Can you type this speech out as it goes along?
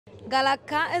Gala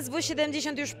KSW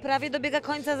 70 już prawie dobiega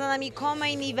końca, za nami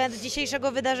main event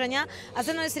dzisiejszego wydarzenia, a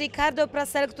ze mną jest Ricardo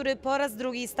Prasel, który po raz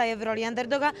drugi staje w roli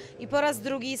underdoga i po raz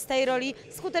drugi z tej roli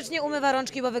skutecznie umywa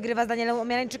rączki, bo wygrywa z Danielą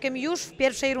Omielańczukiem już w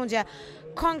pierwszej rundzie.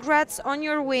 Congrats on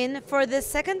your win. For the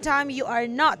second time you are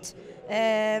not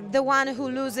the one who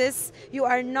loses. You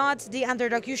are not the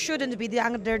underdog. You shouldn't be the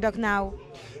underdog now.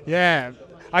 Yeah,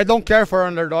 I don't care for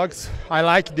underdogs. I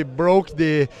like the broke,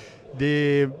 the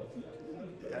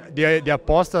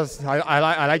apostas.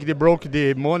 I like the broke,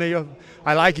 the money.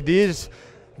 I like this.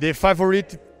 The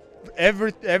favorite,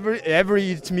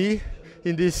 every it's me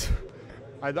in this.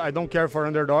 I don't care for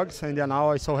underdogs, and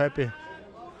now I'm so happy.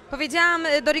 Powiedziałam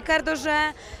do Ricardo,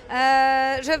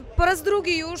 że po raz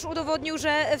drugi już udowodnił,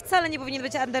 że wcale nie powinien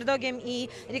być underdogiem i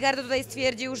Ricardo tutaj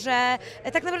stwierdził, że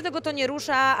tak naprawdę go to nie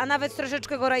rusza, a nawet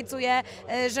troszeczkę go rajcuje,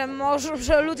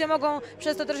 że ludzie mogą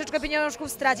przez to troszeczkę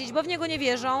pieniążków stracić, bo w niego nie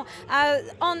wierzą, a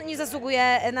on nie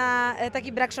zasługuje na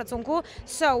taki brak szacunku.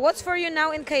 So, what's for you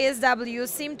now in KSW? You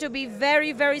seem to be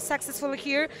very, very successful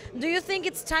here. Do you think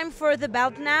it's time for the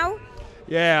belt now?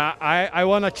 Yeah, I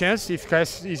want a chance. If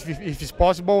it's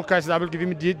possible, KSW give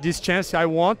me this chance. I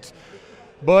want,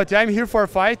 but I'm here for a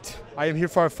fight. I am here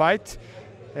for a fight,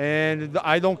 and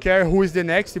I don't care who is the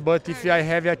next. But if I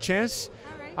have a chance,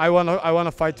 I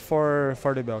wanna fight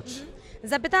for the belts.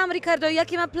 Zapytałam Ricardo,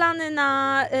 jakie ma plany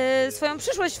na swoją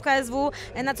przyszłość w KSW,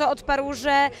 na co odparł,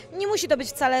 że nie musi to być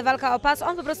wcale walka o pas,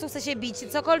 on po prostu chce się bić.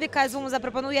 Cokolwiek KSW mu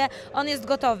zaproponuje, on jest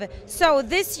gotowy. So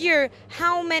this year,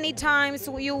 how many times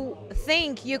you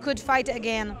think you could fight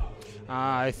again?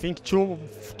 I think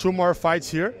two more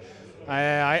fights here.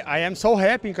 I am so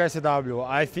happy in KSW.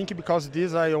 I think because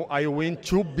this I win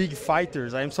two big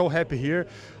fighters. I am so happy here.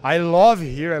 I love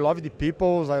here. I love the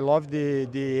people. I love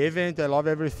the event. I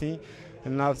love everything.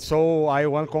 And so I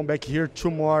want to come back here two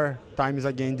more times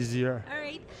again this year.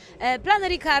 Plany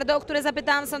Ricardo, o które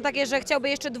zapytałam, są takie, że chciałby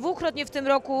jeszcze dwukrotnie w tym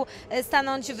roku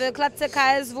stanąć w klatce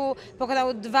KSW.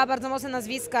 Pokonał dwa bardzo mocne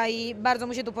nazwiska i bardzo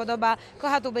mu się tu podoba.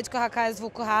 Kocha tu być, kocha KSW,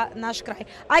 kocha nasz kraj.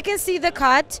 I can see the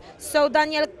cut. So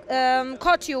Daniel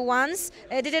caught you once.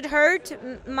 Did it hurt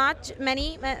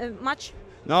much?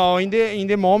 No, in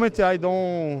the moment I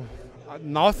don't.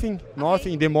 Nothing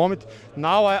in the moment.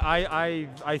 Now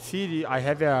I see I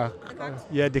have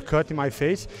the cut in my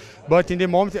face, but in the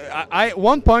moment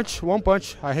one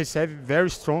punch I have very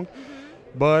strong,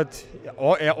 but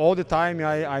all the time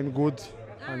I'm good.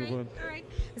 I'm good.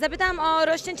 Zapytałam o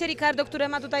rozcięcie Ricardo, które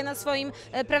ma tutaj na swoim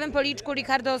prawym policzku.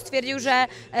 Ricardo stwierdził, że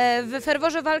w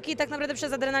ferworze walki tak naprawdę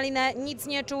przez adrenalinę nic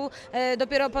nie czuł.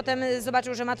 Dopiero potem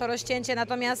zobaczył, że ma to rozcięcie.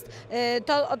 Natomiast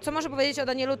to, co może powiedzieć o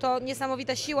Danielu, to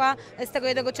niesamowita siła z tego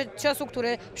jednego ciosu,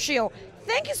 który przyjął.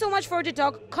 Thank you so much for the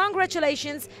talk.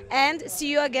 Congratulations and see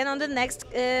you again on the next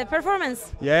performance.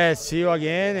 Yes, see you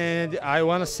again, and I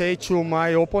want to say to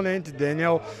my opponent,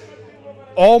 Daniel,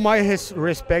 all my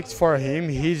respect for him.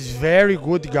 He's very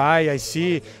good guy. I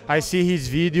see his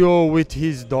video with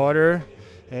his daughter.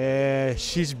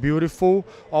 She's beautiful.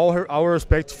 Our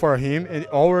respect for him and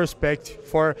all respect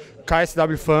for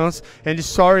KSW fans. And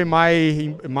sorry,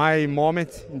 my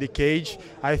moment in the cage.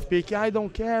 I speak. I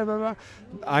don't care. Blah, blah.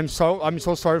 I'm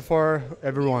so sorry for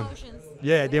everyone.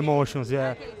 Yeah, the emotions.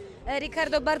 Yeah.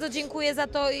 Ricardo, bardzo dziękuję za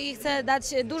to i chcę dać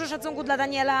dużo szacunku dla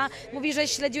Daniela. Mówi, że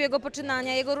śledził jego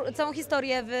poczynania, jego całą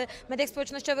historię w mediach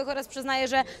społecznościowych oraz przyznaje,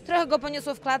 że trochę go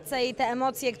poniosło w klatce i te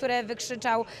emocje, które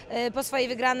wykrzyczał po swojej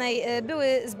wygranej, były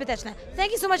zbyteczne.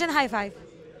 Thank you so much and high five.